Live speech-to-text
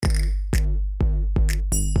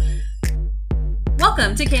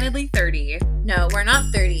Welcome to Candidly 30. No, we're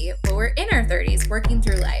not 30, but we're in our 30s working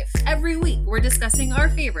through life. Every week, we're discussing our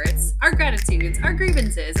favorites, our gratitudes, our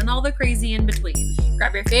grievances, and all the crazy in between.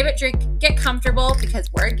 Grab your favorite drink, get comfortable, because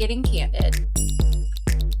we're getting candid.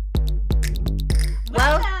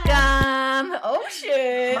 Welcome! Oh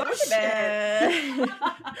shit!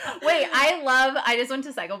 Wait, I just went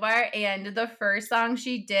to Cycle Bar, and the first song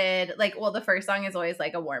she did, the first song is always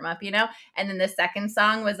like a warm-up, you know? And then the second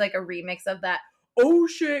song was like a remix of that. Oh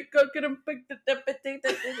shit, go get him, sing.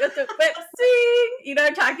 You know what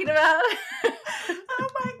I'm talking about? Oh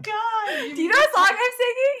my god. Do you know what song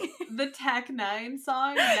I'm singing? The Tech 9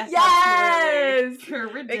 song? Yes! You're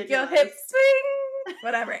ridiculous. Make your hips swing.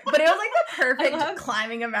 Whatever. But it was like the perfect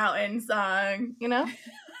climbing a mountain song, you know?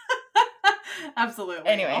 Absolutely.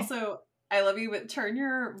 Anyway. Also, I love you, but turn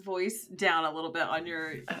your voice down a little bit on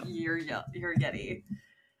your Yeti.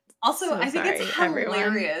 Also, So I think sorry, it's everyone.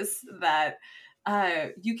 hilarious that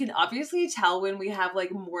you can obviously tell when we have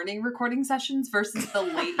like morning recording sessions versus the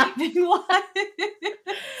late evening one.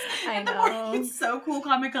 I The know. morning, it's so cool,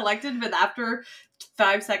 calm and collected, but after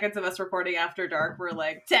 5 seconds of us recording after dark, we're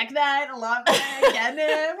like, Tech 9, I love it, getting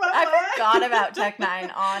it. I forgot about Tech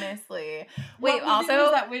 9, honestly. Wait, also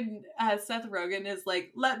is that when Seth Rogen is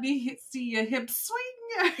like, let me see your hips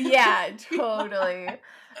swing. Yeah, totally.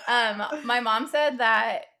 My mom said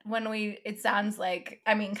that it sounds like,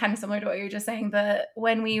 I mean, kind of similar to what you're just saying, but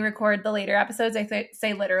when we record the later episodes, I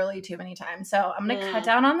say literally too many times. So I'm going to cut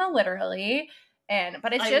down on the literally.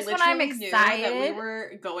 But it's just when I'm excited. That we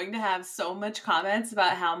were going to have so much comments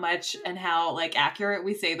about how much and how like accurate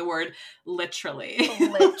we say the word literally.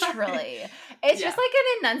 Literally. It's just like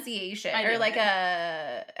an enunciation or like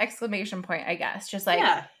a exclamation point, I guess. Just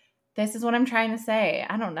like, this is what I'm trying to say.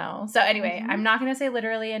 I don't know. So anyway, I'm not going to say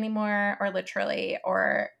literally anymore or literally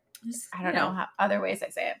or I don't know how other ways I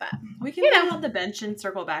say it, but we can get on the bench and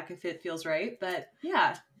circle back if it feels right. But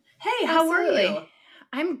yeah. Hey, how are you?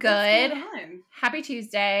 I'm good. Happy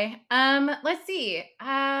Tuesday. Let's see.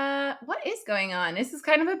 What is going on? This is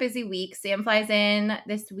kind of a busy week. Sam flies in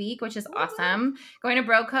this week, which is awesome. Going to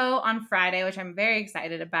Broco on Friday, which I'm very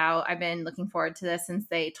excited about. I've been looking forward to this since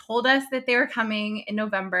they told us that they were coming in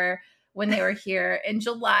November when they were here in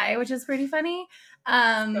July, which is pretty funny.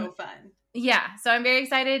 So fun. Yeah, so I'm very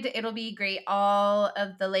excited. It'll be great. All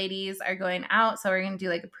of the ladies are going out, so we're going to do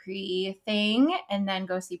like a pre-thing and then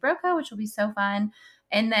go see Broco, which will be so fun.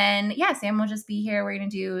 And then, Sam will just be here. We're going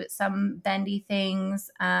to do some bendy things.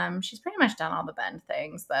 She's pretty much done all the bend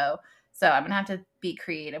things, though. So I'm going to have to be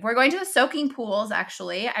creative. We're going to the soaking pools,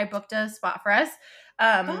 actually. I booked a spot for us.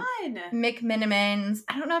 Fun. McMinimans.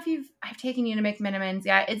 I don't know if I've taken you to McMinimans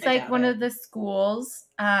yet. It's like one of the schools.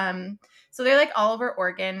 So they're like all over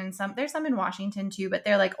Oregon and there's some in Washington too, but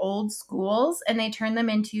they're like old schools and they turn them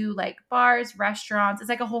into like bars, restaurants. It's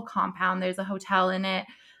like a whole compound. There's a hotel in it.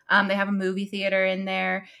 They have a movie theater in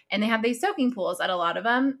there and they have these soaking pools at a lot of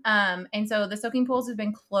them. And so the soaking pools have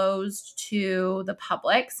been closed to the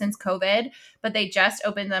public since COVID, but they just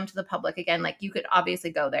opened them to the public again. Like you could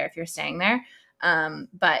obviously go there if you're staying there.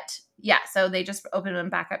 So they just opened them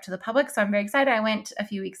back up to the public. So I'm very excited. I went a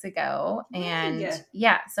few weeks ago and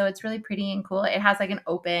so it's really pretty and cool. It has like an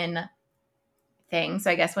open thing.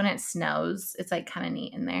 So I guess when it snows, it's like kind of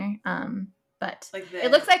neat in there. But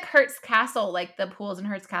it looks like Hertz Castle, like the pools in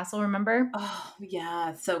Hertz Castle, remember? Oh,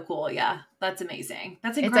 yeah. So cool. Yeah. That's amazing.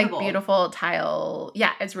 That's incredible. It's like beautiful tile.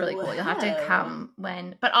 Yeah, it's really cool. You'll have to come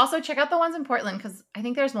but also check out the ones in Portland because I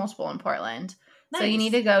think there's multiple in Portland. Nice. So you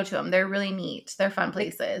need to go to them. They're really neat. They're fun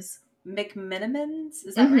places. McMinimans?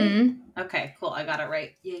 Is that right? Okay, cool. I got it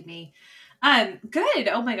right. Yay, me. Good.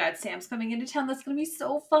 Oh my God, Sam's coming into town. That's gonna be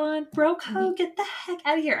so fun. Broco, get the heck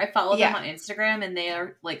out of here. I follow them on Instagram and they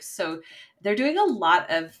are like they're doing a lot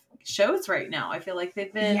of shows right now. I feel like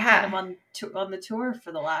they've been kind of on the tour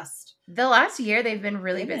for the last year. They've been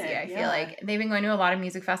really busy. I feel like they've been going to a lot of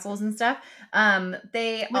music festivals and stuff.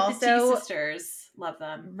 They with also the T Sisters, love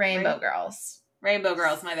them. Rainbow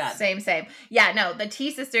Girls, my bad. Same. Yeah, no, the T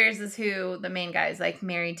Sisters is who the main guy is like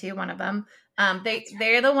married to, one of them.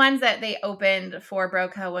 They're the ones that they opened for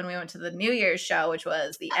Broco when we went to the New Year's show, which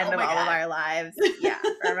was the end of all of our lives. Yeah,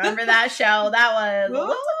 remember that show? That was a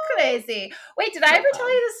little crazy. Wait, did I ever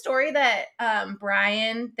tell you the story that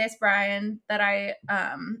Brian that I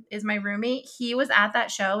is my roommate? He was at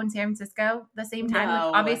that show in San Francisco the same time. No.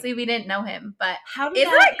 Like, obviously, we didn't know him, but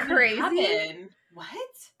isn't that crazy? Happen? What?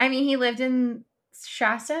 I mean, he lived in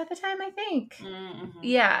Shasta at the time, I think. Mm-hmm.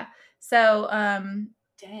 Yeah. So,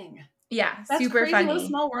 dang. Yeah, that's super crazy. funny. What a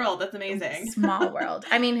small world. That's amazing. Small world.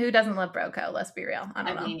 I mean, who doesn't love Broco? Let's be real. I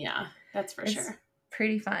don't know. Yeah, that's for sure.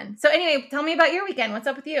 Pretty fun. So anyway, tell me about your weekend. What's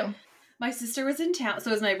up with you? My sister was in town.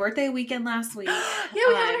 So it was my birthday weekend last week. Yeah,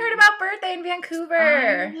 we haven't heard about birthday in Vancouver.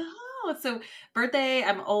 I know. So birthday,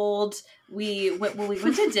 I'm old. We went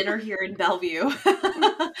to dinner here in Bellevue.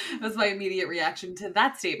 Was my immediate reaction to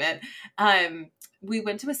that statement. We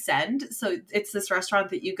went to Ascend. So it's this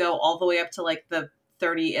restaurant that you go all the way up to like the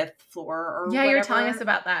 30th floor or yeah, whatever. You were telling us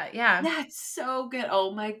about that. Yeah. Yeah, it's so good.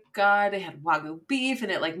 Oh my God. They had Wagyu beef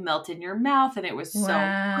and it like melted in your mouth and it was so good.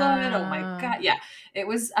 Oh my God. Yeah. It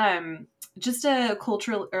was just a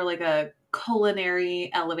cultural or like a culinary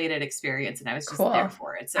elevated experience and I was just there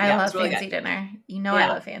for it. So I love it was really fancy dinner. I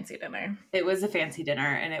love fancy dinner. It was a fancy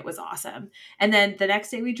dinner and it was awesome. And then the next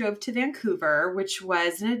day we drove to Vancouver, which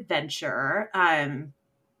was an adventure.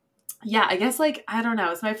 Yeah, I guess like, I don't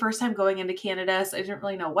know. It's my first time going into Canada, so I didn't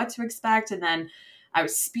really know what to expect. And then I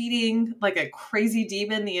was speeding like a crazy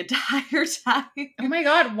demon the entire time. Oh my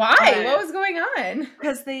God. Why? What was going on?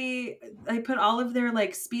 Because they put all of their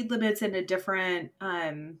like speed limits into different,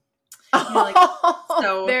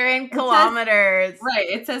 so they're in kilometers. Right.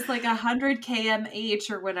 It says like 100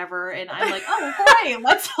 kmh or whatever. And I'm like, oh, great.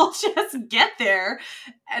 Let's all just get there.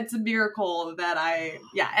 It's a miracle that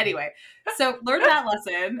anyway. So learned that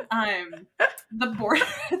lesson.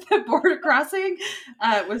 The border crossing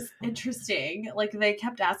was interesting. Like they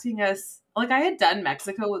kept asking us, like I had done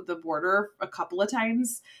Mexico with the border a couple of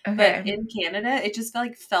times, but in Canada, it just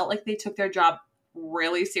felt like they took their job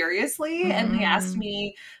really seriously and they asked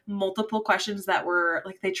me multiple questions that were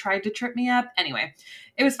like they tried to trip me up. Anyway,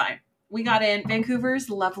 it was fine. We got in. Vancouver's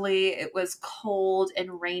lovely. It was cold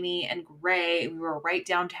and rainy and gray. We were right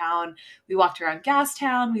downtown. We walked around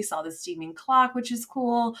Gastown. We saw the steaming clock, which is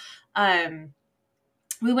cool.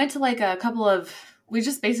 We went to like a couple of we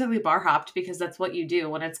just basically bar hopped because that's what you do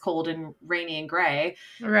when it's cold and rainy and gray.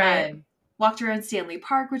 Right. Walked around Stanley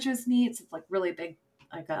Park, which was neat. It's like really big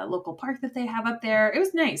like a local park that they have up there. It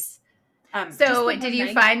was nice. So did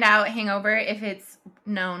you find out Hangover if it's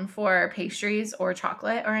known for pastries or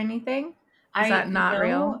chocolate or anything? Is that not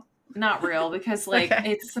real? Not real because like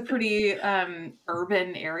it's a pretty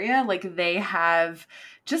urban area. Like they have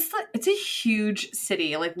just like it's a huge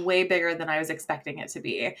city, like way bigger than I was expecting it to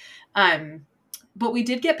be. But we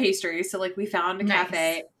did get pastries. So like we found a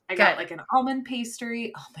cafe. I got like an almond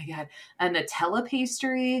pastry. Oh my God. A Nutella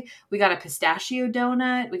pastry. We got a pistachio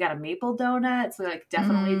donut. We got a maple donut. So like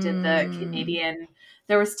definitely did the Canadian.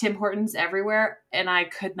 There was Tim Hortons everywhere and I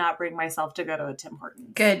could not bring myself to go to a Tim Hortons.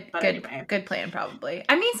 Good plan probably.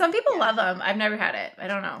 I mean, some people love them. I've never had it. I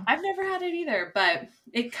don't know. I've never had it either, but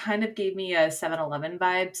it kind of gave me a 7-Eleven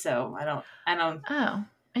vibe. So I don't Oh,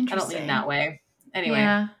 interesting. I don't lean that way. Anyway.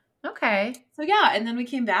 Yeah. Okay. So yeah, and then we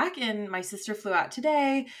came back and my sister flew out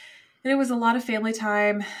today and it was a lot of family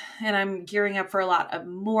time and I'm gearing up for a lot of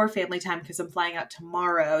more family time because I'm flying out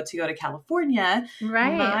tomorrow to go to California.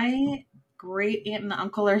 Right. My great aunt and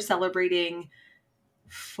uncle are celebrating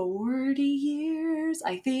 40 years,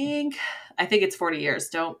 I think. I think it's 40 years.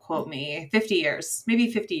 Don't quote me. 50 years.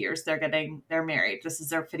 Maybe 50 years they're married. This is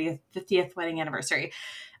their 50th wedding anniversary.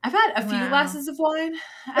 I've had a few glasses of wine,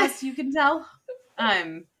 as you can tell.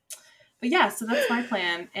 But yeah, so that's my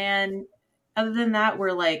plan. And other than that,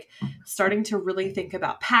 we're like starting to really think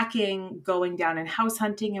about packing, going down and house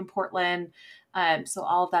hunting in Portland. So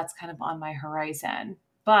all of that's kind of on my horizon.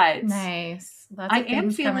 But nice. I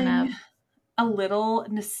am feeling a little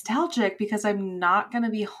nostalgic because I'm not going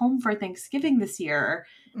to be home for Thanksgiving this year.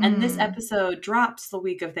 And this episode drops the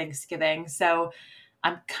week of Thanksgiving. So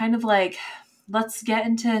I'm kind of like, let's get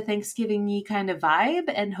into Thanksgiving-y kind of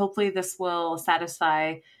vibe. And hopefully this will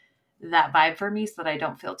satisfy that vibe for me so that I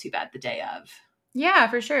don't feel too bad the day of. Yeah,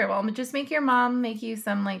 for sure. Well, just make your mom make you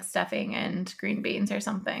some like stuffing and green beans or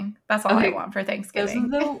something. That's all I want for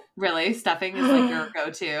Thanksgiving. Really? Stuffing is like your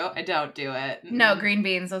go-to? I don't do it. No, green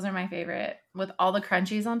beans. Those are my favorite with all the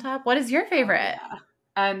crunchies on top. What is your favorite?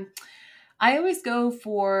 I always go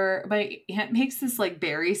for, my aunt makes this like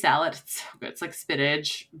berry salad. It's so good. It's like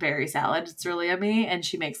spinach berry salad. It's really yummy. And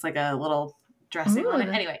she makes like a little dressing on it.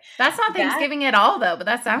 Anyway, that's not Thanksgiving at all though, but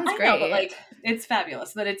that sounds great. I know, but like it's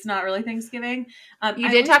fabulous, but it's not really Thanksgiving. You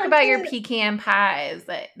did talk about your pecan pies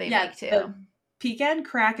that they make too. The pecan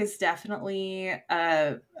crack is definitely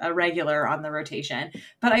a regular on the rotation,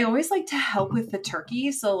 but I always like to help with the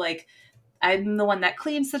turkey. So like I'm the one that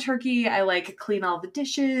cleans the turkey. I like clean all the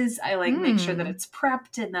dishes. I like make sure that it's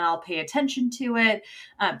prepped and then I'll pay attention to it.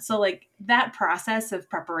 So like that process of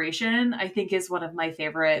preparation, I think is one of my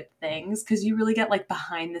favorite things because you really get like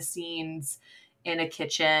behind the scenes in a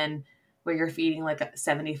kitchen where you're feeding like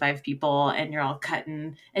 75 people and you're all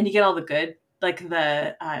cutting and you get all the good, like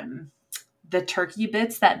the the turkey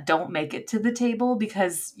bits that don't make it to the table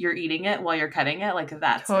because you're eating it while you're cutting it, like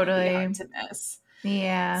that's totally hard to miss.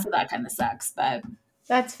 Yeah. So that kind of sucks, but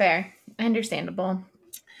that's fair. Understandable.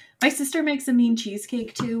 My sister makes a mean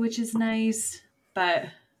cheesecake too, which is nice, but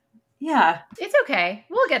yeah. It's okay.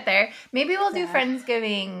 We'll get there. Maybe we'll do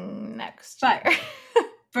Friendsgiving next year.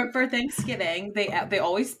 For Thanksgiving, they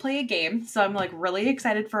always play a game. So I'm like really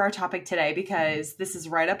excited for our topic today because this is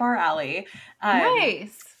right up our alley.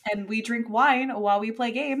 Nice. And we drink wine while we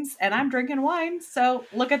play games, and I'm drinking wine. So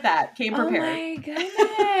look at that. Came prepared. Oh my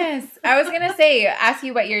goodness. I was going to ask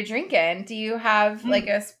you what you're drinking. Do you have like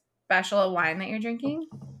a special wine that you're drinking?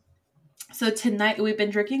 So tonight, we've been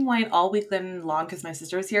drinking wine all weekend long because my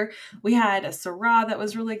sister was here. We had a Syrah that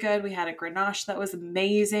was really good. We had a Grenache that was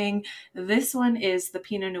amazing. This one is the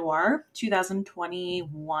Pinot Noir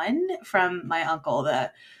 2021 from my uncle, the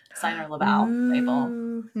Steiner Laval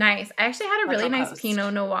label. Nice. I actually had a really nice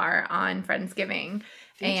Pinot Noir on Friendsgiving.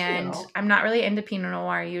 And I'm not really into Pinot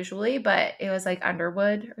Noir usually, but it was like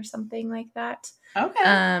Underwood or something like that. Okay.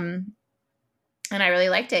 And I really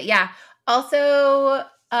liked it. Yeah. Also,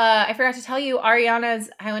 I forgot to tell you, I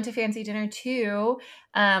went to fancy dinner too.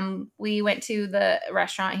 We went to the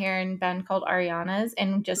restaurant here in Bend called Ariana's,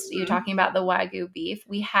 and just you talking about the Wagyu beef.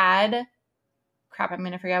 We had, I'm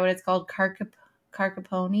going to forget what it's called.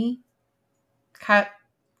 Carcapone?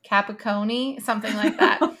 Capicone? Something like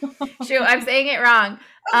that. Shoot, I'm saying it wrong.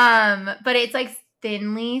 But it's like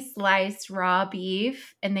thinly sliced raw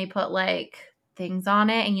beef, and they put like things on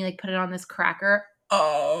it, and you like put it on this cracker.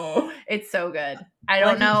 Oh, it's so good. I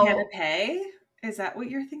don't know. Canapé? Is that what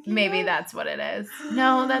you're thinking? Maybe that's what it is.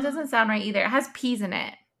 No, that doesn't sound right either. It has peas in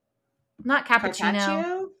it. Not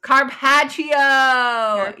cappuccino. Carpaccio.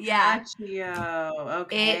 Yeah.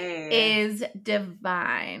 Okay. It is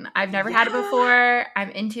divine. I've never had it before.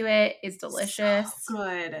 I'm into it. It's delicious. So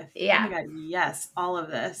good. Yeah. Oh my God. Yes. All of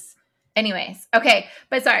this. Anyways, okay,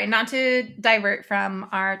 but sorry, not to divert from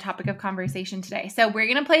our topic of conversation today. So we're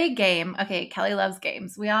going to play a game. Okay, Kelly loves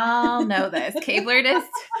games. We all know this. Kabler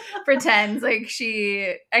just pretends like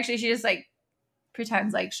she just like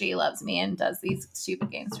pretends like she loves me and does these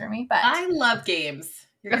stupid games for me. But I love games.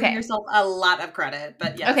 You're giving yourself a lot of credit,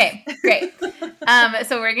 but yes. Okay, great.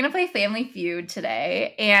 So we're going to play Family Feud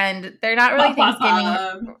today, and they're not really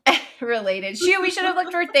Thanksgiving related. Shoot, we should have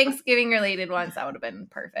looked for Thanksgiving related ones. That would have been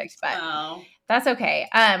perfect, but that's okay.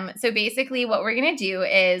 So basically what we're going to do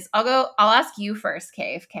is I'll ask you first,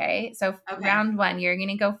 KFK. So round one, you're going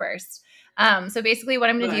to go first. So basically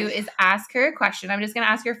what I'm going to do is ask her a question. I'm just going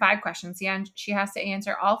to ask her 5 questions. Yeah, she has to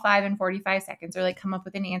answer all 5 in 45 seconds or like come up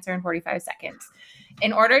with an answer in 45 seconds.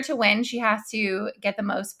 In order to win, she has to get the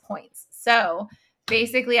most points. So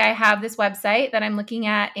basically I have this website that I'm looking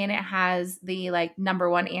at, and it has the like number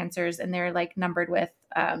 1 answers, and they're like numbered with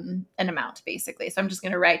an amount basically. So I'm just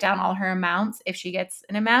going to write down all her amounts if she gets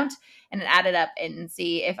an amount and then add it up and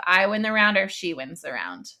see if I win the round or if she wins the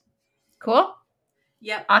round. Cool?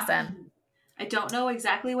 Yep. Awesome. I don't know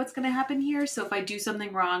exactly what's going to happen here, so if I do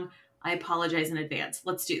something wrong, I apologize in advance.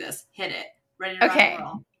 Let's do this. Hit it. Ready to rock and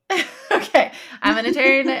roll. Okay. I'm going to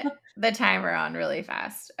turn the timer on really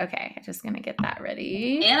fast. Okay. I'm just going to get that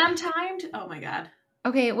ready. And I'm timed? Oh my God.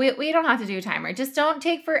 Okay. We don't have to do a timer. Just don't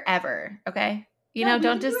take forever. Okay.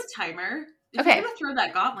 Don't just do a timer. If you're going to throw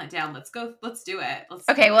that gauntlet down, let's go. Let's do it.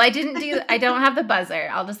 I don't have the buzzer.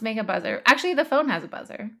 I'll just make a buzzer. Actually, the phone has a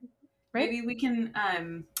buzzer. Right? Maybe we can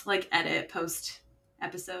like edit post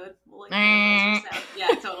episode. We'll yeah,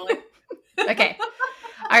 totally. Okay.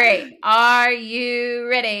 All right. Are you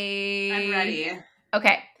ready? I'm ready.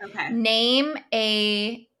 Okay. Name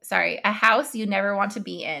a house you never want to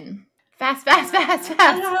be in. Fast.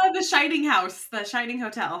 The Shining house. The Shining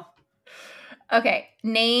hotel. Okay.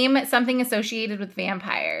 Name something associated with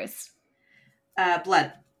vampires.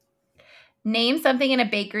 Blood. Name something in a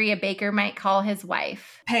bakery a baker might call his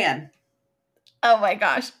wife. Pan. Oh my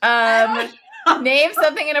gosh. Name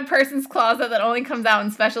something in a person's closet that only comes out on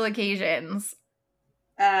special occasions.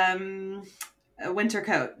 A winter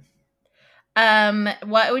coat.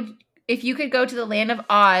 If you could go to the land of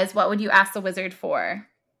Oz, what would you ask the wizard for?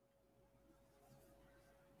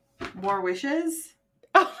 More wishes?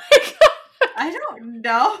 Oh my God. I don't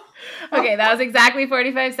know. Okay, that was exactly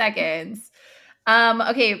 45 seconds.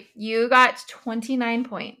 Okay, you got 29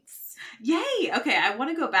 points. Yay! Okay, I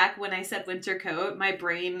want to go back when I said winter coat. My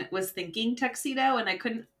brain was thinking tuxedo, and I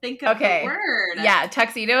couldn't think of the word. Yeah,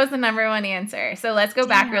 tuxedo is the number 1 answer. So let's go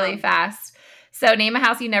back really fast. So name a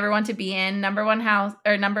house you never want to be in. Number 1 house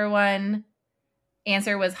or number 1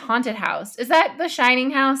 answer was haunted house. Is that the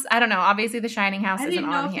Shining house? I don't know. Obviously, the Shining house isn't on here.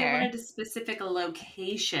 I didn't know if they wanted a specific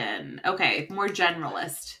location. Okay, more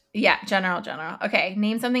generalist. Yeah, general. Okay,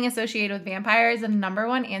 name something associated with vampires. And number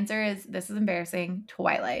one answer is, this is embarrassing,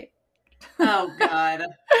 Twilight. Oh, God.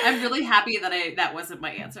 I'm really happy that wasn't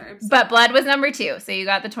my answer. But blood was number 2, so you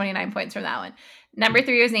got the 29 points from that one. Number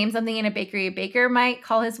 3 was name something in a bakery a baker might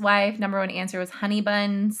call his wife. Number 1 answer was honey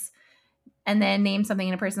buns. And then name something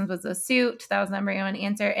in a person was a suit. That was number 1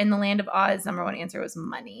 answer. In the land of Oz, number 1 answer was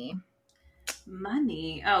money.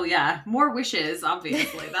 Money. Oh, yeah. More wishes,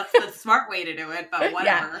 obviously. That's the smart way to do it, but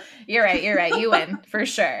whatever. Yeah, you're right. You win, for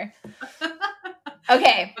sure.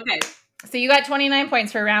 Okay. So you got 29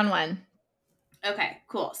 points for round 1. Okay,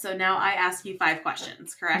 cool. So now I ask you 5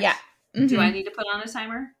 questions, correct? Yeah. Mm-hmm. Do I need to put on a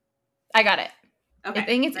timer? I got it. Okay. I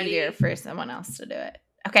think it's easier for someone else to do it.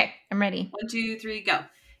 Okay, I'm ready. 1, 2, 3, go.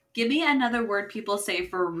 Give me another word people say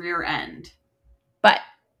for rear end. But.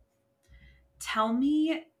 Tell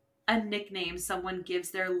me a nickname someone gives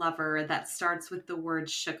their lover that starts with the word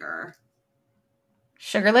sugar.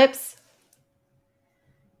 Sugar lips.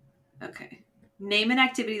 Okay. Name an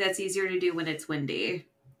activity that's easier to do when it's windy.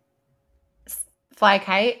 Fly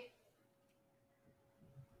kite.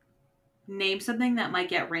 Name something that might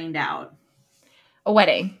get rained out. A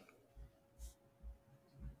wedding.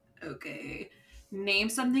 Okay. Name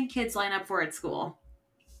something kids line up for at school.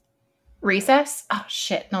 Recess? Oh,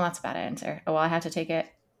 shit. No, that's a bad answer. Oh, well, I had to take it.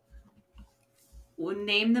 Well,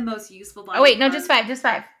 name the most useful body. Oh, wait. No, just 5.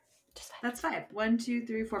 That's 5. 1, 2,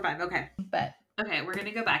 3, 4, 5. Okay. But. Okay, we're going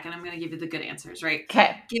to go back and I'm going to give you the good answers, right?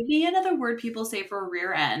 Okay. Give me another word people say for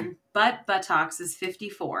rear end. Buttocks is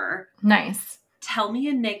 54. Nice. Tell me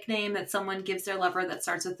a nickname that someone gives their lover that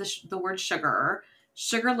starts with the word sugar.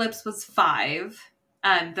 Sugar lips was 5.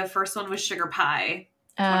 The first one was sugar pie.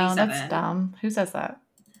 27. Oh, that's dumb. Who says that?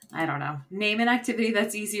 I don't know. Name an activity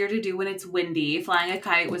that's easier to do when it's windy. Flying a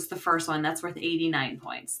kite was the first one. That's worth 89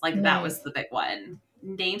 points. That was the big one.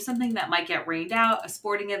 Name something that might get rained out. A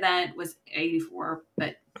sporting event was 84,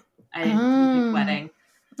 but I didn't pick wedding.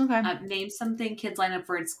 Okay. Name something kids line up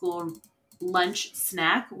for at school. Lunch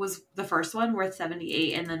snack was the first one, worth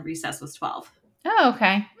 78, and then recess was 12. Oh,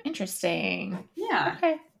 okay. Interesting. Yeah.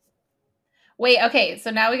 Okay. Wait, okay. So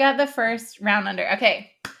now we got the first round under.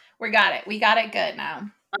 Okay. We got it. We got it good now.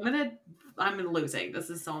 I'm losing. This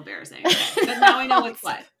is so embarrassing. Okay. But now I know what's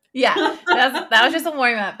what. Yeah. That was just a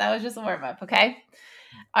warm up. Okay.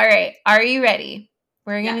 All right. Are you ready?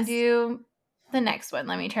 We're going to do the next one.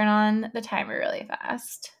 Let me turn on the timer really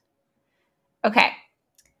fast. Okay.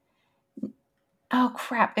 Oh,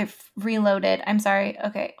 crap. It reloaded. I'm sorry.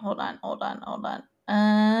 Okay. Hold on.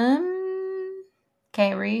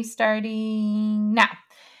 Okay. Restarting now.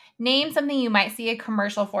 Name something you might see a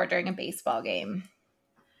commercial for during a baseball game.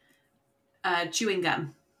 Chewing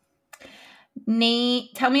gum.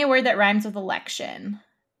 Tell me a word that rhymes with election.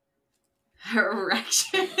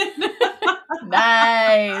 Erection.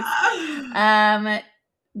 Nice.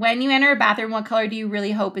 When you enter a bathroom, what color do you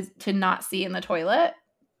really hope is to not see in the toilet?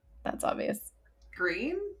 That's obvious.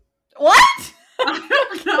 Green? What? I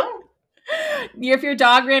don't know. If your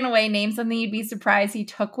dog ran away, name something you'd be surprised he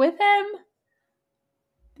took with him.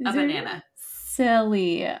 A banana.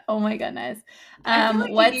 Silly. Oh my goodness. I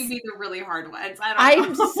feel like you gave me the really hard ones.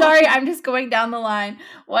 I'm sorry. I'm just going down the line.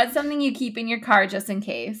 What's something you keep in your car just in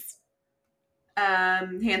case?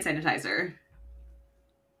 Hand sanitizer.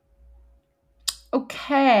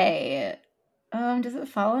 Okay. Does it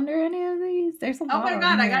fall under any of these? There's a lot. Oh my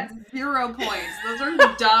god, I got 0 points. Those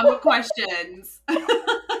are dumb questions.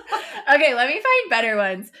 Okay, let me find better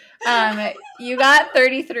ones. You got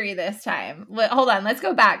 33 this time. Hold on, let's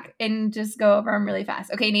go back and just go over them really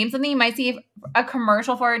fast. Okay, name something you might see a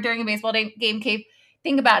commercial for during a baseball game. Cave.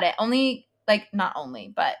 Think about it. Not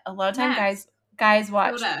only, but a lot of times guys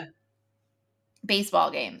watch baseball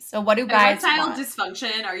games. So what do guys want?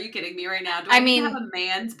 Dysfunction? Are you kidding me right now? Do I need to have a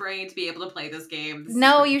man's brain to be able to play this game?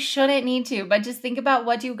 No, you shouldn't need to. But just think about,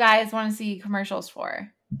 what do guys want to see commercials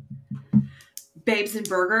for? Babes and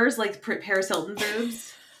burgers, like Paris Hilton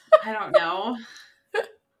boobs. I don't know.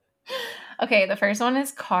 Okay, the first one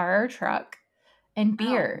is car, truck, and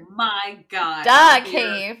beer. Oh my god. Duh,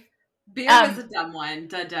 Cave. Beer was a dumb one.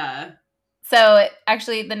 Duh. So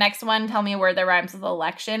actually, the next one, tell me a word that rhymes with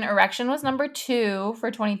election. Erection was number 2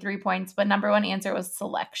 for 23 points, but number 1 answer was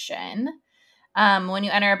selection. When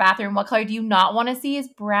you enter a bathroom, what color do you not want to see is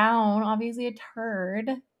brown. Obviously a turd.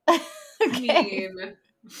 Okay.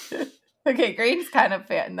 Okay, green's kind of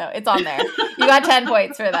fun though. It's on there. You got 10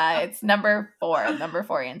 points for that. It's number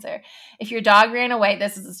 4 answer. If your dog ran away,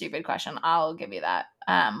 this is a stupid question. I'll give you that.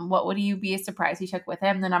 What would you be surprised he took with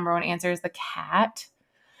him? The number one answer is the cat.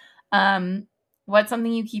 What's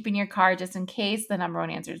something you keep in your car just in case? The number one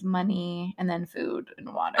answer is money, and then food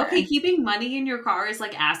and water. Okay, keeping money in your car is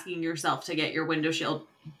like asking yourself to get your window shield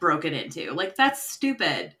broken into. Like, that's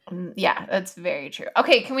stupid. Yeah, that's very true.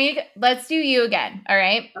 Okay, let's do you again. All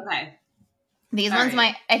right. Okay.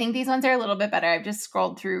 I think these ones are a little bit better. I've just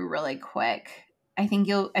scrolled through really quick. I think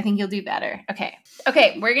you'll do better.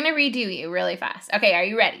 Okay, we're gonna redo you really fast. Okay, are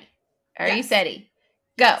you ready? Are you steady?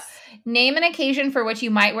 Go. Yes. Name an occasion for which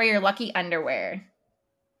you might wear your lucky underwear.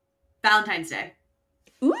 Valentine's Day.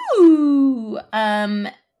 Ooh.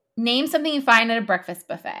 Name something you find at a breakfast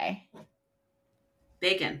buffet.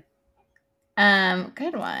 Bacon.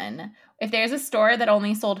 Good one. If there's a store that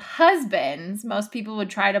only sold husbands, most people would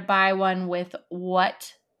try to buy one with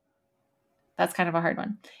what? That's kind of a hard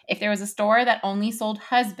one. If there was a store that only sold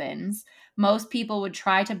husbands, most people would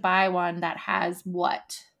try to buy one that has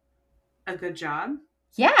what? A good job?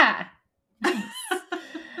 Yeah. Nice.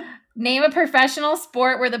 Name a professional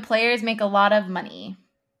sport where the players make a lot of money.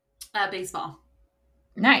 Baseball.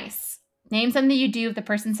 Nice. Name something you do if the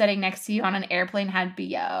person sitting next to you on an airplane had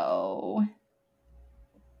BO.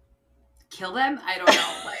 Kill them? I don't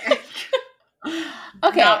know.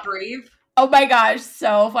 Okay. Not breathe. Oh my gosh,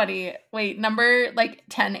 so funny. Wait, number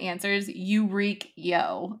 10 answers. You reek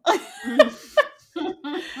yo.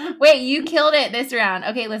 Wait, you killed it this round.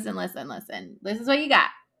 Okay, listen. This is what you got.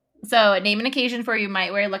 So name an occasion for you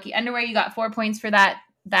might wear lucky underwear. You got 4 points for that.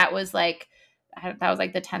 That was like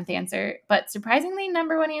the 10th answer. But surprisingly,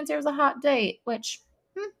 number one answer was a hot date, which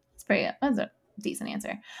it's pretty good. That's a decent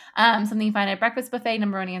answer. Something you find at a breakfast buffet.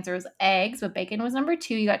 Number one answer was eggs, but bacon was number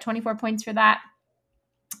 2. You got 24 points for that.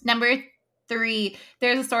 Number 3,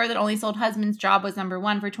 there's a store that only sold husbands. Job was number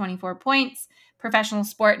 1 for 24 points. Professional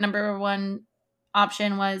sport, number 1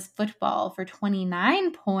 option was football for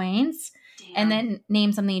 29 points. Damn. And then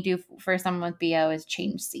name something you do for someone with BO is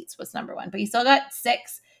change seats was number 1. But you still got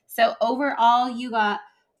 6. So overall, you got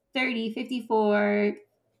 30, 54,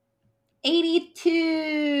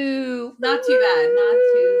 82. Not too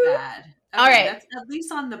bad. Okay, all right. That's at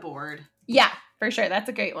least on the board. Yeah, for sure. That's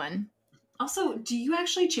a great one. Also, do you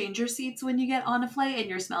actually change your seats when you get on a flight and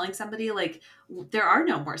you're smelling somebody? Like, there are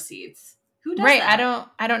no more seats. Who does that?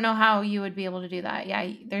 I don't know how you would be able to do that.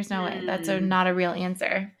 Yeah, there's no way. That's not a real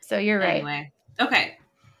answer. So you're right. Anyway. Okay.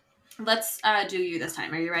 Let's do you this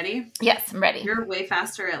time. Are you ready? Yes, I'm ready. You're way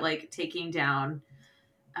faster at taking down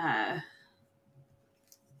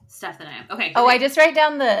stuff than I am. Okay. Oh, I just write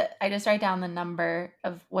down the number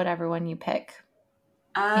of whatever one you pick.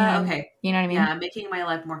 Okay. You know what I mean? Yeah, making my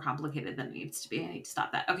life more complicated than it needs to be. I need to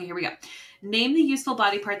stop that. Okay, here we go. Name the useful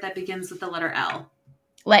body part that begins with the letter L.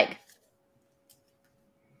 Leg.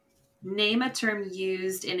 Name a term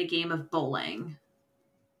used in a game of bowling.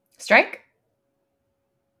 Strike.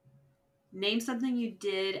 Name something you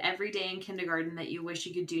did every day in kindergarten that you wish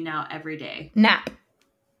you could do now every day. Nap.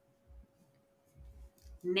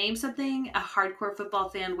 Name something a hardcore football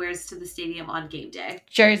fan wears to the stadium on game day.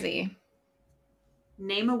 Jersey.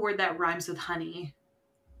 Name a word that rhymes with honey.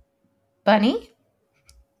 Bunny?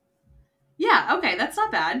 Yeah, okay, that's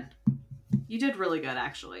not bad. You did really good,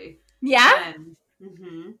 actually. Yeah?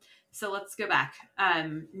 So let's go back.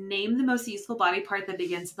 Name the most useful body part that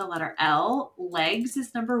begins with the letter L. Legs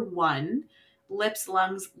is number 1. Lips,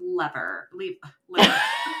 lungs, lever. Lever. Yeah,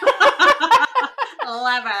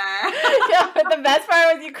 but the best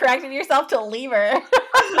part was you corrected yourself to lever.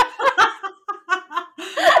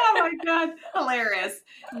 Oh my god, hilarious.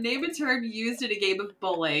 Name a term used in a game of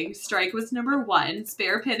bowling. Strike was number 1.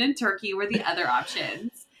 Spare pin and turkey were the other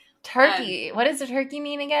options. Turkey. What does the turkey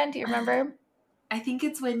mean again? Do you remember? I think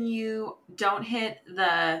it's when you don't hit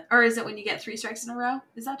or is it when you get 3 strikes in a row?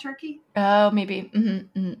 Is that turkey? Oh, maybe.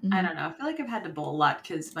 I don't know. I feel like I've had to bowl a lot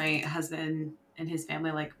because my husband and his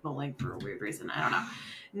family like bowling for a weird reason. I don't know.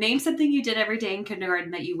 Name something you did every day in kindergarten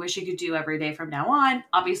that you wish you could do every day from now on.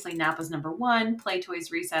 Obviously, nap was number 1. Play toys,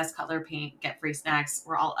 recess, color paint, get free snacks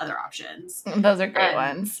were all other options. Those are great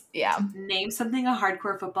ones. Yeah. Name something a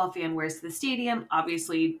hardcore football fan wears to the stadium.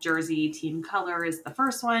 Obviously, jersey, team color is the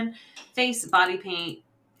first one. Face, body paint,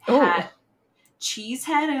 hat, cheese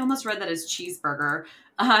head. I almost read that as cheeseburger.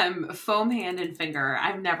 Foam hand and finger.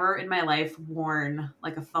 I've never in my life worn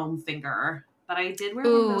like a foam finger, but I did wear.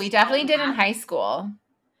 Ooh, we definitely did in high school.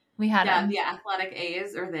 We had the athletic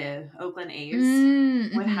A's or the Oakland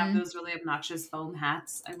A's would have those really obnoxious foam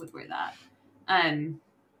hats. I would wear that. And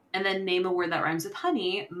then name a word that rhymes with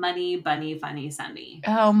honey. Money, bunny, funny, sunny.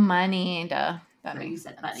 Oh, money. Duh. That makes you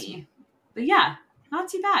said bunny. But yeah, not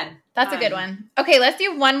too bad. That's a good one. Okay, let's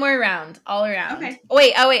do one more round, all around. Okay.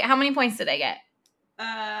 Wait. How many points did I get?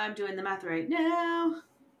 I'm doing the math right now.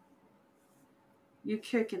 You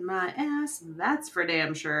kicking my ass. That's for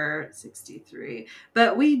damn sure. 63.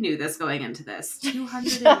 But we knew this going into this.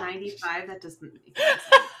 295. That doesn't make sense.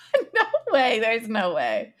 No way. There's no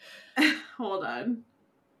way. Hold on.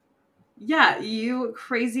 Yeah, you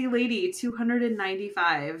crazy lady.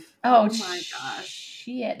 295. Oh my gosh.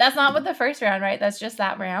 Shit. That's not what the first round, right? That's just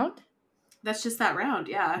that round? That's just that round,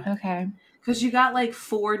 yeah. Okay. Because you got like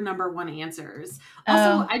 4 number 1 answers.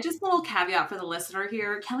 Also, I just little caveat for the listener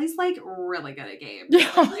here. Kelly's like really good at games. We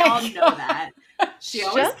all know that. She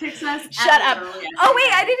always kicks us. Shut up. Oh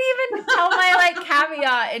wait, I didn't even tell my like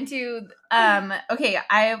caveat into okay,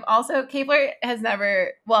 I've also Kepler has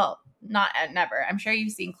never not never. I'm sure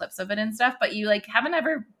you've seen clips of it and stuff, but you like haven't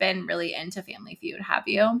ever been really into Family Feud, have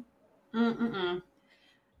you? Mm-mm.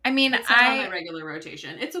 I mean, it's not on my regular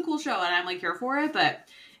rotation. It's a cool show and I'm like here for it, but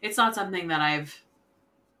it's not something that I've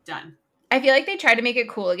done. I feel like they tried to make it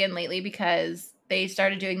cool again lately because they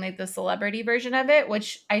started doing like the celebrity version of it,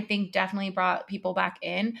 which I think definitely brought people back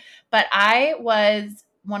in. But I was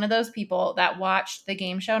one of those people that watched the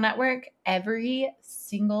Game Show Network every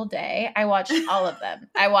single day. I watched all of them.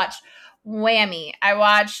 I watched Whammy. I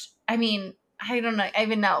don't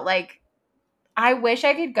even know. Like, I wish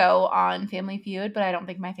I could go on Family Feud, but I don't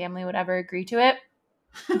think my family would ever agree to it.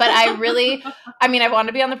 But I want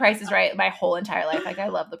to be on The Price is Right my whole entire life. Like, I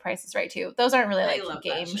love The Price is Right too. Those aren't really like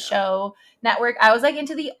game show network. I was like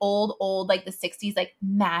into the old, like the 60s, like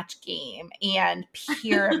Match Game and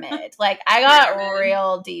Pyramid. Like, I got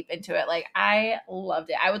real deep into it. Like, I loved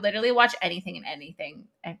it. I would literally watch anything and anything.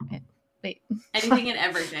 Anything and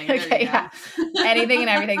everything. Okay, yeah. Anything and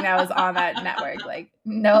everything that was on that network. Like,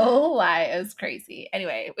 no lie, it was crazy.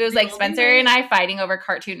 Anyway, it was like Spencer and I fighting over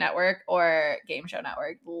Cartoon Network or Game Show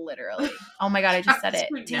Network, literally. Oh my God, I just said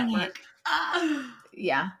it. Dang it.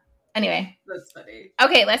 Yeah. Anyway. That's funny.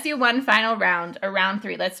 Okay, let's do one final round, or round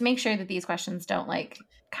 3. Let's make sure that these questions don't like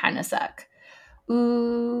kind of suck.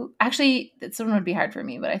 Ooh, actually, this one would be hard for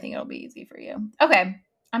me, but I think it'll be easy for you. Okay,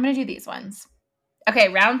 I'm going to do these ones. Okay,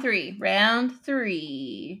 round 3.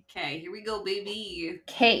 Okay, here we go, baby.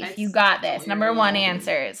 Kate, you got this. Number 1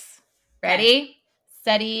 answers. Ready,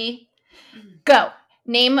 steady, go.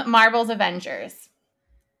 Name Marvel's Avengers.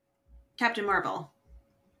 Captain Marvel.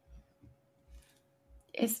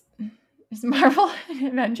 Is Marvel an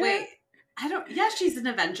Avenger? Wait, she's an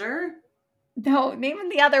Avenger. No, name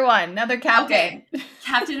the other one. Another Captain. Okay.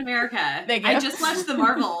 Captain America. I just watched the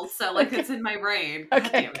Marvels, so like it's in my brain.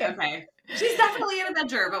 Okay. She's definitely an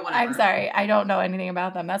Avenger, but whatever. I'm sorry. I don't know anything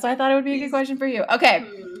about them. That's why I thought it would be a good question for you. Okay.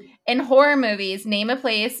 In horror movies, name a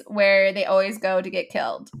place where they always go to get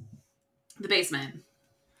killed. The basement.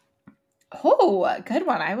 Oh, good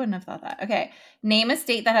one. I wouldn't have thought that. Okay. Name a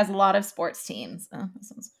state that has a lot of sports teams. Oh, that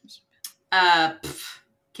sounds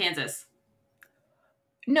Kansas.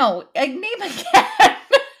 No, name again.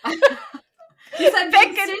 You said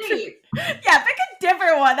pick a state. Yeah, pick a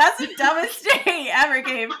different one. That's the dumbest state ever,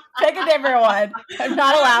 Gabe. Pick a different one. I'm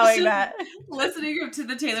not allowing that. Listening to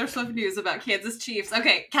the Taylor Swift news about Kansas Chiefs.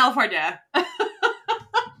 Okay, California.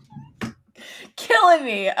 Killing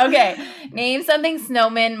me. Okay, name something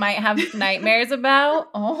snowmen might have nightmares about.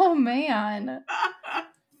 Oh, man.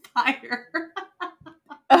 Fire.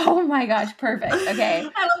 Oh my gosh, perfect. Okay. I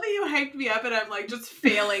love that you hyped me up and I'm like just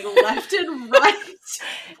failing left and right.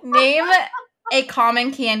 Name a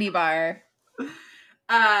common candy bar.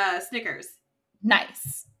 Snickers.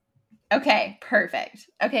 Nice. Okay, perfect.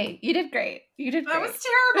 Okay, you did great. That was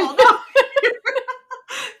terrible. No.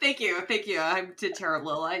 Thank you. I did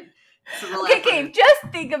terrible. Okay, just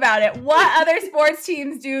think about it. What other sports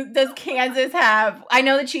teams does Kansas have? I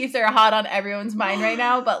know the Chiefs are hot on everyone's mind right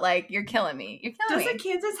now, but like, you're killing me. Doesn't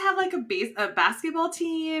Kansas have like a basketball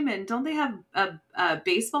team, and don't they have a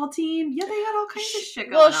baseball team? Yeah, they got all kinds of shit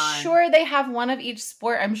going on. Well, sure, they have one of each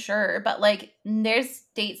sport, I'm sure, but like, there's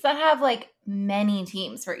states that have like many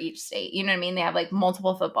teams for each state. You know what I mean? They have like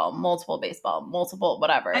multiple football, multiple baseball, multiple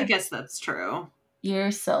whatever. I guess that's true.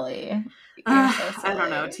 You're silly. So silly. I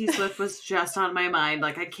don't know. T Swift was just on my mind.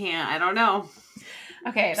 Like, I don't know.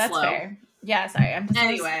 Okay, that's fair. Yeah, sorry. I'm just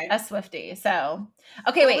a Swiftie. So,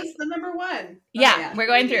 okay, wait. What's the number 1? Yeah, we're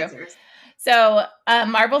going through. Answers. So,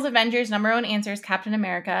 Marvel's Avengers, number 1 answer is Captain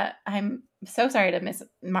America. I'm so sorry to miss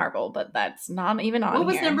Marvel, but that's not even on here.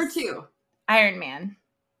 What was number 2? Iron Man.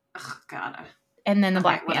 Oh, God. And then the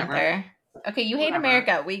Black Panther. Okay, you hate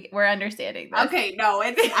America. We're understanding this. Okay, no,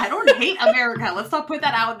 I don't hate America. Let's not put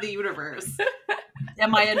that out in the universe.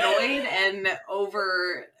 Am I annoyed and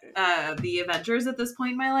over the Avengers at this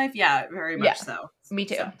point in my life? Yeah, very much so. Me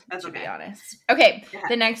too. So that's to okay. be honest. Okay.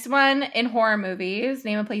 The next one in horror movies,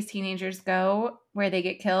 name a place teenagers go where they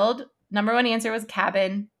get killed. Number 1 answer was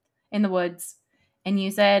cabin in the woods. And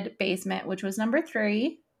you said basement, which was number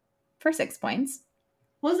 3 for 6 points.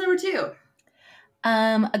 What was number 2?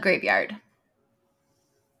 A graveyard.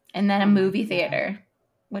 And then a movie theater,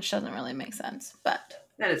 which doesn't really make sense, but.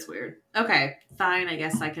 That is weird. Okay, fine. I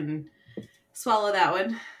guess I can swallow that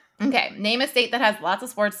one. Okay, name a state that has lots of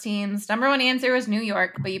sports teams. Number 1 answer was New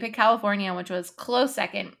York, but you picked California, which was close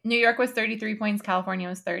second. New York was 33 points, California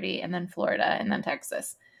was 30, and then Florida, and then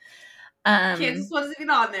Texas. Kansas wasn't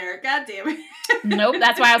even on there. God damn it. Nope,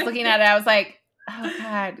 that's why I was looking at it. I was like, oh,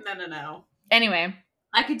 God. No. Anyway.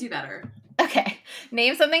 I could do better. Okay.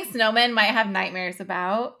 Name something snowmen might have nightmares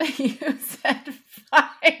about. You said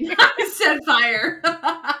fire. I said fire.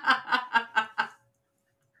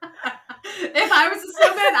 If I was a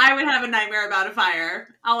snowman, I would have a nightmare about a fire.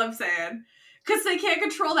 All I'm saying. Because they can't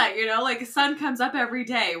control that, you know? Like, the sun comes up every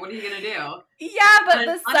day. What are you going to do? Yeah, but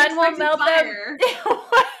the sun will melt them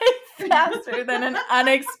way faster than an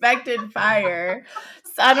unexpected fire.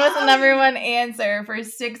 Sun was the number 1 answer for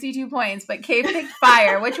 62 points, but Kate picked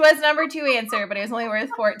fire, which was number 2 answer, but it was only worth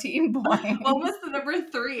 14 points. What was the number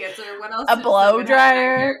 3 answer? What else? A blow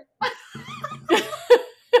dryer.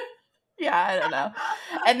 Yeah, I don't know.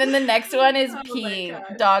 And then the next one is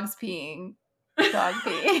peeing. Dogs peeing. Dog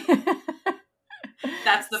pee.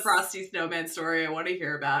 That's the Frosty Snowman story I want to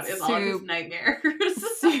hear about. Is all of his nightmares.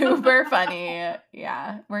 Super funny.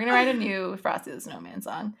 Yeah. We're going to write a new Frosty the Snowman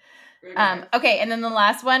song. Okay, and then the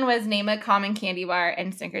last one was name a common candy bar,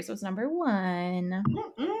 and Snickers was number 1.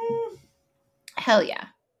 Hell yeah.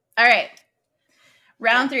 All right.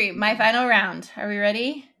 Round 3, my final round. Are we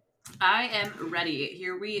ready? I am ready.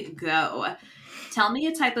 Here we go. Tell me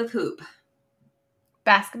a type of hoop.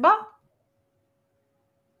 Basketball.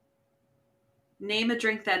 Name a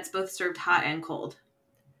drink that's both served hot and cold.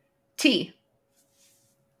 Tea.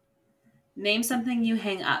 Name something you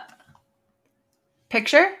hang up.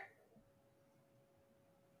 Picture.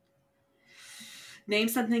 Name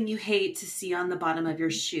something you hate to see on the bottom of your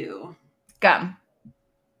shoe. Gum.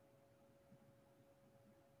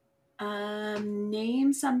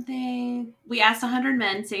 Name something. We asked 100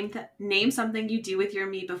 men. Name something you do with your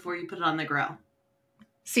meat before you put it on the grill.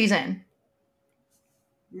 Season.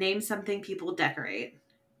 Name something people decorate.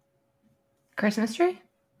 Christmas tree?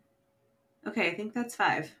 Okay, I think that's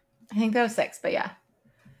 5. I think that was 6, but yeah.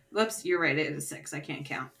 Whoops, you're right. It is 6. I can't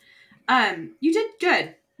count. You did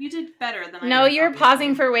good. You did better than I did. No, you were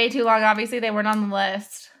pausing for way too long. Obviously, they weren't on the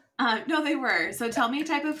list. No, they were. So tell me a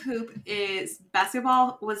type of hoop is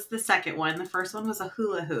basketball was the second one. The first one was a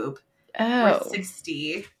hula hoop. Oh. Worth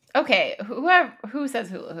 60. Okay. Who says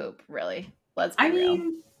hula hoop, really? Let's be real.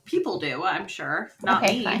 Mean, people do, I'm sure. Not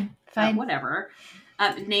okay, me. Fine. Whatever.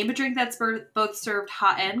 Name a drink that's both served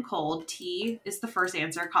hot and cold. Tea is the first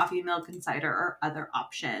answer. Coffee, milk, and cider are other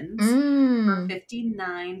options. For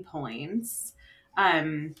 59 points.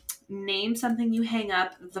 Name something you hang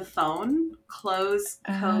up. The phone, clothes,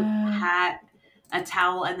 coat, hat, a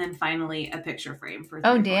towel, and then finally a picture frame for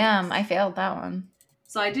 3 damn. points. I failed that one.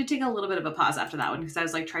 So I did take a little bit of a pause after that one because I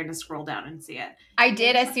was like trying to scroll down and see it. I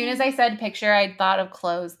did. As soon as I said picture, I thought of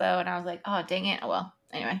clothes though, and I was like, oh, dang it. Oh, well,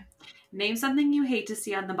 anyway. Name something you hate to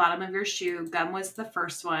see on the bottom of your shoe. Gum was the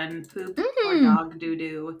first one. Poop or dog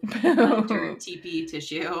doo-doo. Dirt, TP,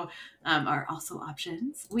 tissue are also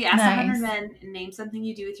options. We asked 100 men, name something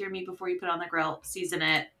you do with your meat before you put it on the grill. Season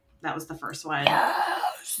it. That was the first one.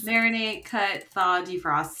 Yes. Marinate, cut, thaw,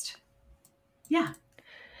 defrost. Yeah.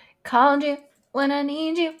 Called you when I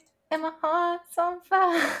need you and my heart's on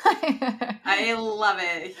fire. I love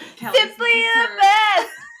it. Simply the best.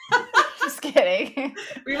 Just kidding.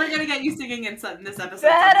 We were going to get you singing in this episode.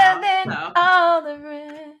 Better than all the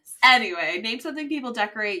rest. Anyway, name something people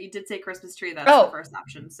decorate. You did say Christmas tree. That's the first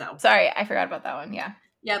option. So sorry, I forgot about that one. Yeah.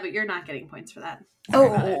 Yeah, but you're not getting points for that.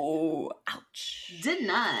 Oh, ouch.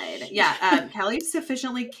 Denied. Yeah, Kelly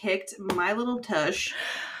sufficiently kicked my little tush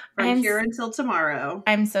from here until tomorrow.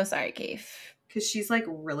 I'm so sorry, Keith. Because she's like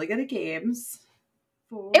really good at games.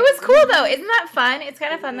 It was cool though. Isn't that fun? It's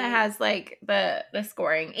kind of fun that has like the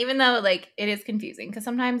scoring, even though like it is confusing because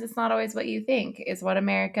sometimes it's not always what you think is what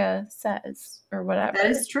America says or whatever.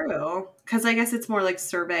 That is true. Because I guess it's more like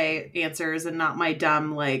survey answers and not my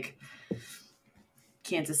dumb like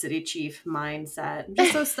Kansas City Chief mindset. I'm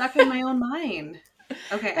just so stuck in my own mind.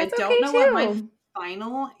 Okay, I don't know what my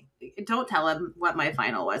final. Don't tell him what my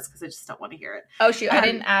final was because I just don't want to hear it. Oh shoot, I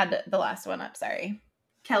didn't add the last one up. Sorry.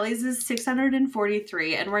 Kelly's is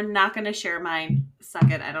 643, and we're not going to share mine. Suck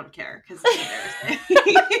it. I don't care because it's embarrassing.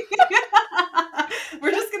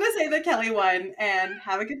 We're just going to say the Kelly won and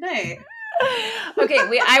have a good night. Okay,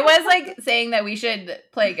 I was like saying that we should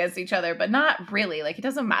play against each other, but not really. Like, it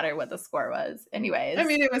doesn't matter what the score was. Anyways. I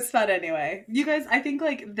mean, it was fun anyway. You guys, I think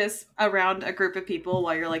like this around a group of people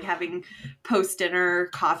while you're like having post-dinner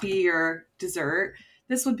coffee or dessert,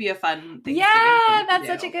 this would be a fun Thanksgiving Yeah, that's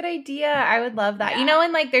such a good idea. I would love that. Yeah.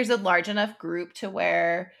 And like there's a large enough group to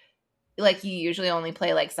where like you usually only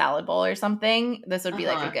play like salad bowl or something. This would be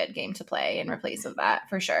like a good game to play in replace of that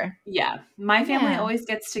for sure. Yeah. My family always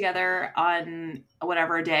gets together on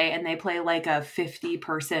whatever day and they play like a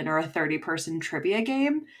 50-person or a 30-person trivia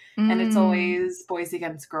game. And it's always boys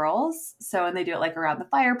against girls. So, and they do it like around the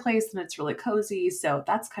fireplace and it's really cozy. So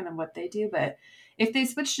that's kind of what they do. But if they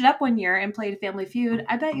switched it up one year and played Family Feud,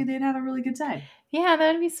 I bet you they'd have a really good time. Yeah,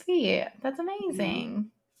 that would be sweet. That's amazing. Mm-hmm.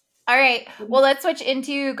 All right. Well, let's switch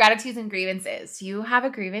into gratitudes and grievances. You have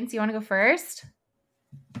a grievance. You want to go first?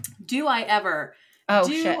 Do I ever? Oh,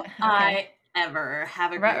 shit. Okay. I ever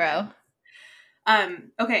have a grievance?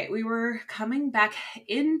 Okay, we were coming back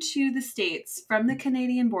into the States from the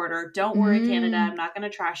Canadian border. Don't worry, Canada. I'm not going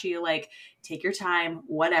to trash you. Like, take your time,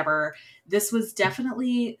 whatever. This was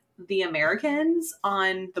definitely the Americans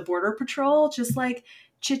on the border patrol, just like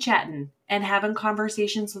chit-chatting and having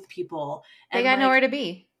conversations with people. They got nowhere to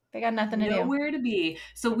be. They got nothing to do. Nowhere to be.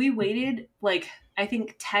 So we waited like, I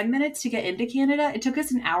think 10 minutes to get into Canada. It took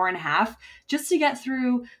us an hour and a half just to get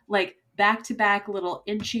through like back-to-back little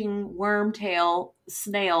inching wormtail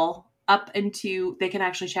snail up into, they can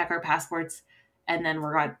actually check our passports and then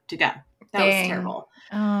we're good to go. That was terrible.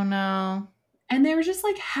 Oh no. And they were just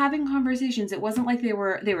like having conversations. It wasn't like they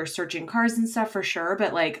were searching cars and stuff for sure.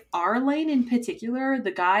 But like our lane in particular,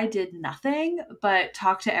 the guy did nothing but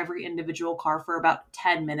talk to every individual car for about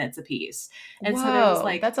 10 minutes apiece. And so there was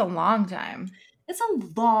like, that's a long time. It's a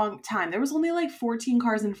long time. There was only like 14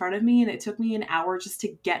 cars in front of me and it took me an hour just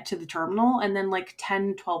to get to the terminal and then like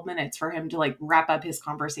 10, 12 minutes for him to like wrap up his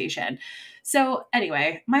conversation. So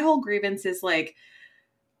anyway, my whole grievance is like,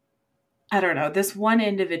 I don't know, this one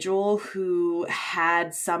individual who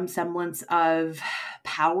had some semblance of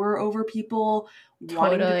power over people,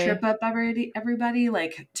 wanting to trip up everybody,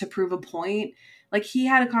 like to prove a point. Like he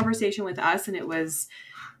had a conversation with us and it was,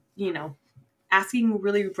 you know, asking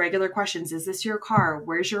really regular questions. Is this your car?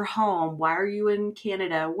 Where's your home? Why are you in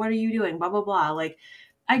Canada? What are you doing? Blah, blah, blah. Like,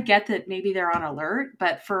 I get that maybe they're on alert,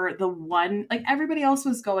 but for the one, like everybody else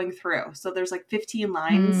was going through. So there's like 15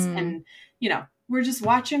 lines and, you know, we're just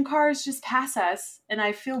watching cars just pass us. And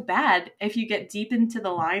I feel bad if you get deep into the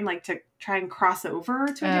line, like to try and cross over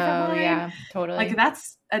to a different line. Yeah, totally. Like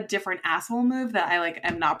that's a different asshole move that I like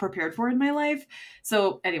am not prepared for in my life.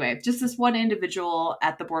 So anyway, just this one individual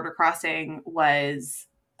at the border crossing was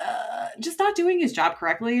just not doing his job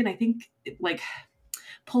correctly. And I think like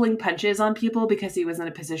pulling punches on people because he was in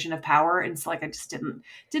a position of power. And so like, I just didn't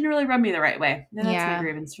really rub me the right way. And that's my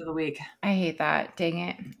grievance for the week. I hate that. Dang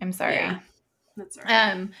it. I'm sorry. Yeah. That's all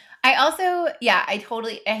right. I also,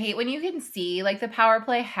 I hate when you can see like the power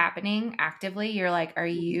play happening actively. You're like, are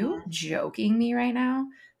you joking me right now?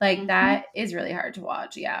 Like that is really hard to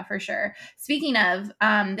watch. Yeah, for sure. Speaking of,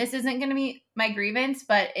 this isn't going to be my grievance,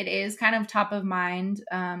 but it is kind of top of mind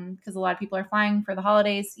because a lot of people are flying for the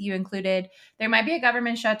holidays, you included. There might be a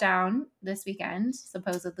government shutdown this weekend,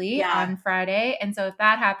 supposedly on Friday. And so if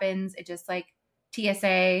that happens, it just like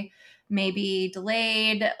TSA maybe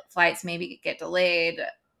delayed, flights maybe get delayed,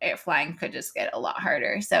 flying could just get a lot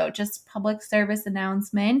harder. So just public service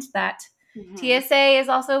announcement that TSA is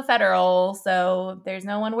also federal, so there's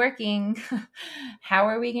no one working. How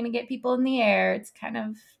are we going to get people in the air? It's kind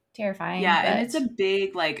of terrifying. Yeah, and it's a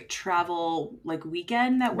big like travel like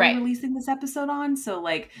weekend that we're releasing this episode on. So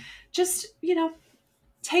like just, you know,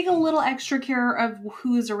 take a little extra care of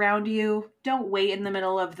who's around you. Don't wait in the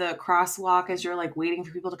middle of the crosswalk as you're like waiting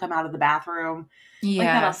for people to come out of the bathroom. Yeah, like,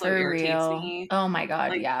 that also irritates real. me. Oh my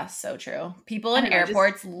God. Like, yeah, so true. People in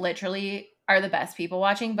airports literally are the best people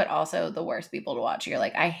watching, but also the worst people to watch. You're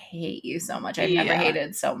like, I hate you so much. I've never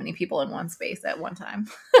hated so many people in one space at one time.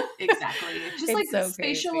 Exactly. Just it's like so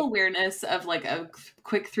spatial awareness of like a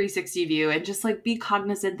quick 360 view and just like be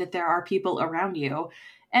cognizant that there are people around you.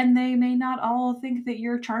 And they may not all think that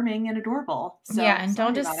you're charming and adorable. So yeah, and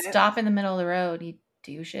don't just stop in the middle of the road, you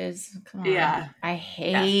douches. Come on. Yeah. I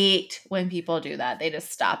hate when people do that. They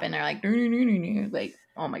just stop and they're like, like,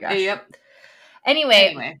 oh my gosh. Yep.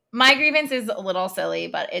 Anyway, my grievance is a little silly,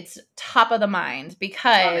 but it's top of the mind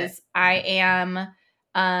because I am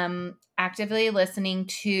actively listening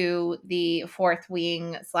to the Fourth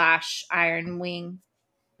Wing / Iron Wing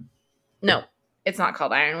No, it's not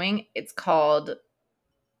called Iron Wing. It's called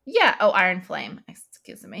Iron Flame.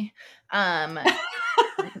 Excuse me. Do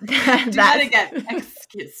that again.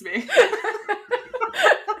 Excuse me.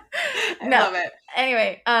 I love it.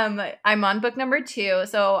 Anyway, I'm on book number 2.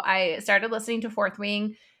 So I started listening to Fourth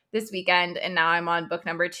Wing this weekend, and now I'm on book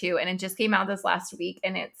number 2, and it just came out this last week,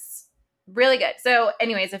 and it's really good. So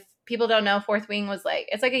anyways, if people don't know, Fourth Wing was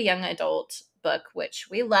it's like a young adult book, which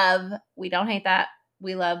we love. We don't hate that.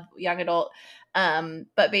 We love young adult.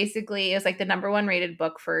 But basically it was like the number 1 rated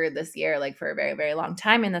book for this year, like for a very, very long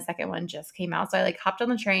time. And the second one just came out. So I hopped on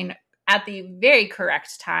the train at the very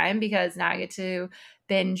correct time because now I get to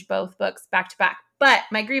binge both books back to back. But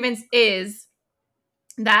my grievance is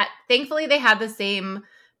that thankfully they had the same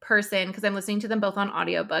person, because I'm listening to them both on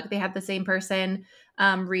audiobook. They had the same person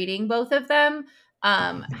reading both of them.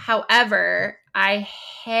 However, I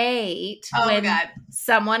hate when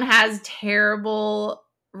someone has terrible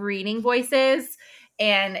reading voices,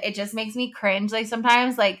 and it just makes me cringe.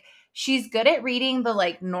 Sometimes she's good at reading the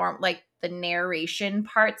the narration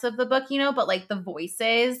parts of the book, but the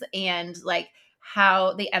voices and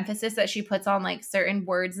how the emphasis that she puts on certain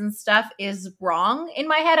words and stuff is wrong in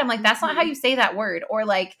my head. I'm that's not how you say that word. Or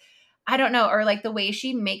I don't know. Or the way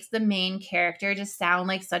she makes the main character just sound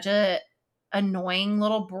like such a annoying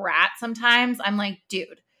little brat sometimes. I'm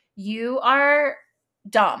dude, you are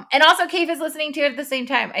dumb. And also Kaf is listening to it at the same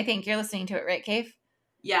time. I think you're listening to it, right, Kaf?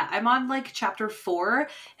 Yeah, I'm on chapter 4,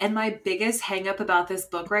 and my biggest hang up about this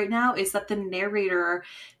book right now is that the narrator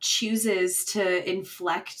chooses to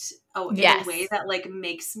inflect in a way that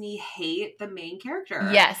makes me hate the main character.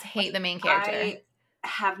 Yes, hate the main character. I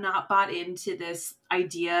have not bought into this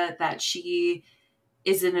idea that she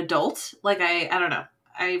is an adult. I don't know.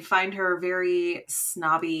 I find her very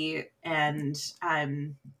snobby, and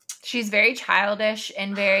she's very childish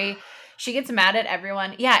and she gets mad at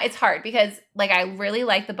everyone. Yeah, it's hard because I really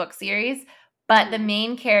like the book series, but the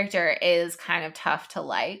main character is kind of tough to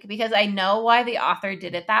like because I know why the author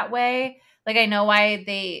did it that way. I know why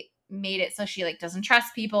they made it so she doesn't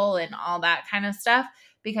trust people and all that kind of stuff,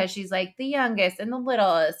 because she's the youngest and the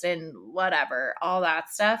littlest and whatever, all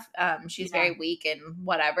that stuff. She's very weak and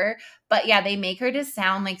whatever. But yeah, they make her just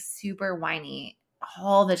sound super whiny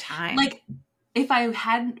all the time. If I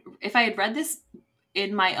had read this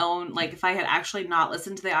in my own, if I had actually not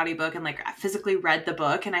listened to the audiobook and physically read the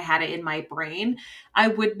book and I had it in my brain, I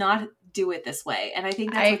would not do it this way. And I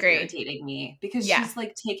think that's what's irritating me, because she's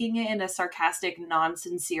taking it in a sarcastic,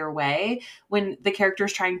 non-sincere way when the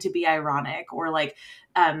character's trying to be ironic, or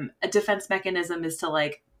a defense mechanism is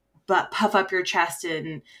to puff up your chest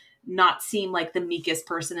and not seem like the meekest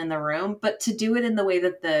person in the room. But to do it in the way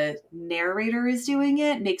that the narrator is doing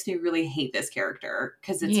it makes me really hate this character,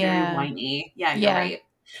 because it's very whiny. Yeah, you're right.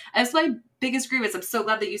 That's my biggest grievance. I'm so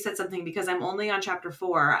glad that you said something, because I'm only on chapter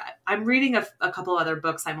 4. I'm reading a couple other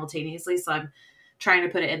books simultaneously, so I'm trying to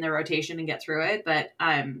put it in the rotation and get through it. But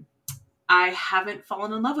I haven't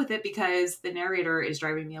fallen in love with it because the narrator is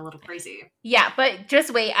driving me a little crazy. Yeah, but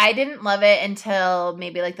just wait. I didn't love it until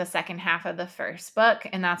maybe the second half of the first book,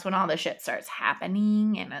 and that's when all the shit starts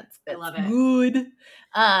happening, and it's I love it. Good.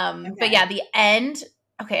 Okay. But yeah, the end.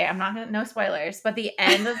 Okay, I'm not gonna, no spoilers, but the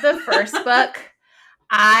end of the first book,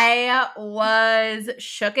 I was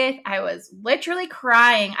shooketh. I was literally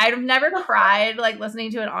crying. I've never cried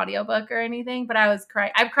listening to an audiobook or anything, but I was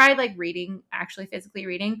crying. I've cried reading, actually physically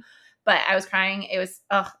reading. But I was crying. It was,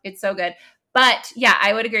 it's so good. But yeah,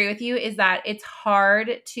 I would agree with you is that it's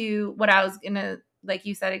hard to, what I was going to,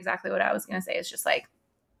 you said exactly what I was going to say. It's just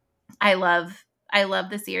I love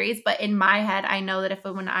the series, but in my head, I know that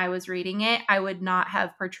when I was reading it, I would not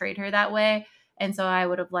have portrayed her that way. And so I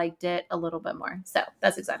would have liked it a little bit more. So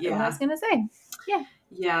that's exactly what I was going to say. Yeah.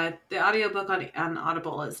 Yeah, the audiobook on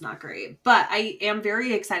Audible is not great, but I am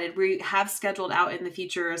very excited. We have scheduled out in the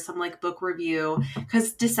future some book review,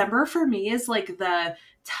 because December for me is the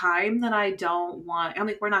time that I don't want.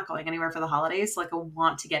 We're not going anywhere for the holidays, so I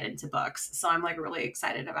want to get into books. So I'm really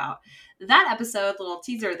excited about that episode. Little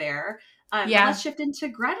teaser there. Yeah. Let's shift into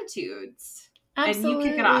gratitudes. Absolutely. And you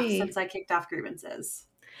kick it off, since I kicked off grievances.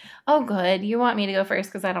 Oh, good. You want me to go first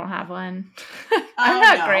because I don't have one. I'm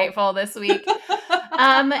not grateful this week.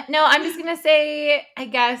 No, I'm just going to say, I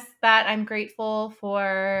guess, that I'm grateful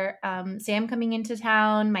for Sam coming into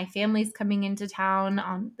town. My family's coming into town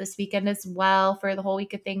on this weekend as well for the whole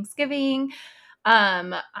week of Thanksgiving.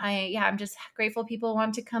 I'm just grateful people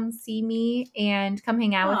want to come see me and come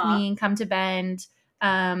hang out with me and come to Bend.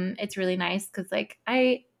 It's really nice because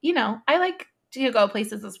I like to go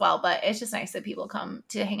places as well, but it's just nice that people come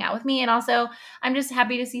to hang out with me. And also I'm just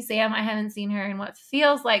happy to see Sam. I haven't seen her in what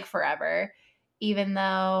feels like forever, even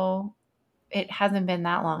though it hasn't been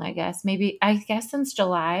that long, I guess. Maybe, I guess since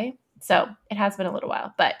July. So it has been a little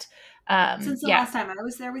while, but since the last time I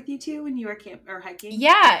was there with you two when you were hiking.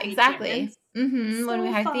 Yeah, exactly. So when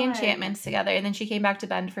we hiked the enchantments together, and then she came back to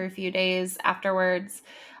Bend for a few days afterwards.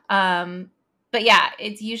 But yeah,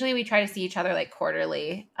 it's usually we try to see each other like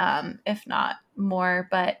quarterly, if not more.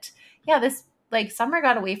 But yeah, this like summer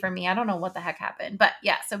got away from me. I don't know what the heck happened, but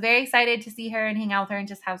yeah, so very excited to see her and hang out with her and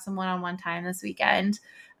just have some one-on-one time this weekend.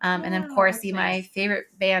 And then of course see my favorite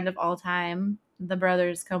band of all time, the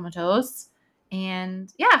Brothers Comatose. And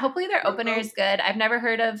yeah, hopefully their opener is good. I've never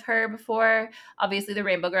heard of her before. Obviously the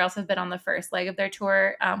Rainbow Girls have been on the first leg of their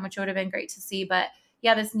tour, which would have been great to see. But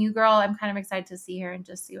yeah, this new girl, I'm kind of excited to see her and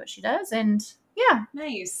just see what she does. And yeah.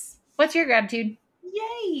 Nice. What's your gratitude?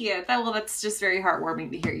 Yay. That's just very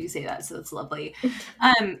heartwarming to hear you say that. So that's lovely.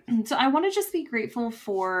 So I want to just be grateful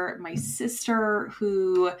for my sister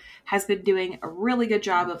who has been doing a really good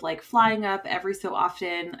job of like flying up every so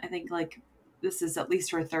often. I think like this is at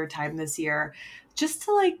least her third time this year, just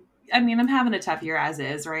to like, I mean, I'm having a tough year as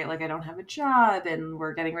is, right? Like I don't have a job and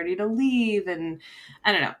we're getting ready to leave and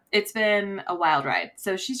I don't know. It's been a wild ride.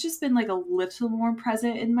 So she's just been like a little more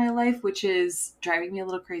present in my life, which is driving me a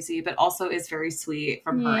little crazy, but also is very sweet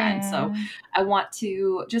from her end. So I want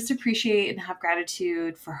to just appreciate and have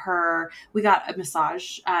gratitude for her. We got a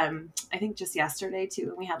massage, I think just yesterday too.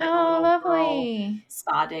 And we had like a little girl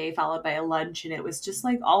spa day followed by a lunch. And it was just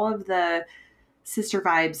like all of the sister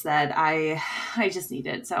vibes that I just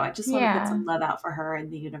needed. So I just want to put some love out for her in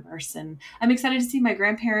the universe. And I'm excited to see my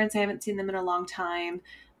grandparents. I haven't seen them in a long time.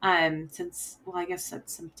 Since, well, I guess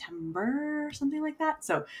it's September or something like that.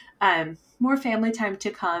 So, more family time to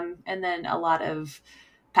come and then a lot of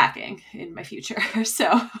packing in my future. So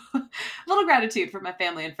a little gratitude for my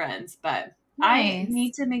family and friends, but I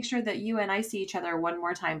need to make sure that you and I see each other one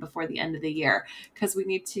more time before the end of the year because we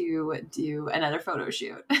need to do another photo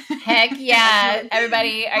shoot. Heck yeah.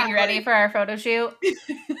 Everybody, are you ready for our photo shoot?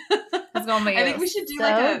 It's going to be I think we should do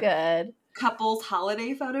like a couples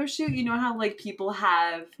holiday photo shoot. You know how like people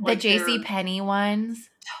have like the JCPenney ones?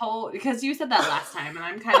 Because you said that last time and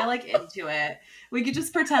I'm kind of like into it. We could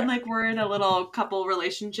just pretend like we're in a little couple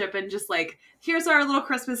relationship and just like, here's our little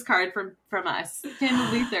Christmas card from us.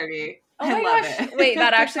 Candidly 30. Oh my gosh. Wait,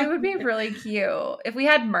 that actually would be really cute. If we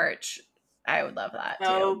had merch, I would love that too.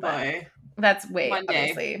 Oh boy. That's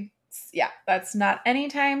obviously. Yeah, that's not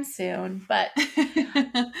anytime soon, but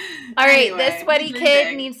all right, this sweaty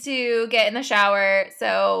kid needs to get in the shower.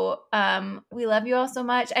 So, we love you all so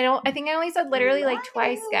much. I think I only said literally like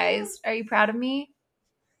twice, guys. Are you proud of me?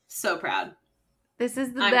 So proud. This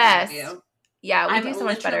is the best. Yeah, we do so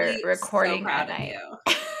much better recording at night.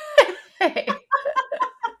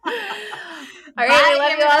 All right, we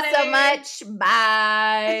love you all so much.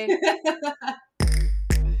 Bye.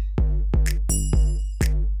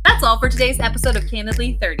 That's all for today's episode of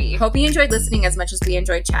Candidly 30. Hope you enjoyed listening as much as we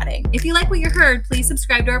enjoyed chatting. If you like what you heard, please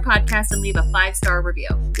subscribe to our podcast and leave a 5-star review.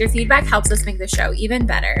 Your feedback helps us make the show even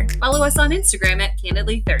better. Follow us on Instagram at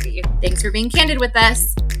Candidly 30. Thanks for being candid with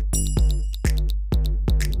us.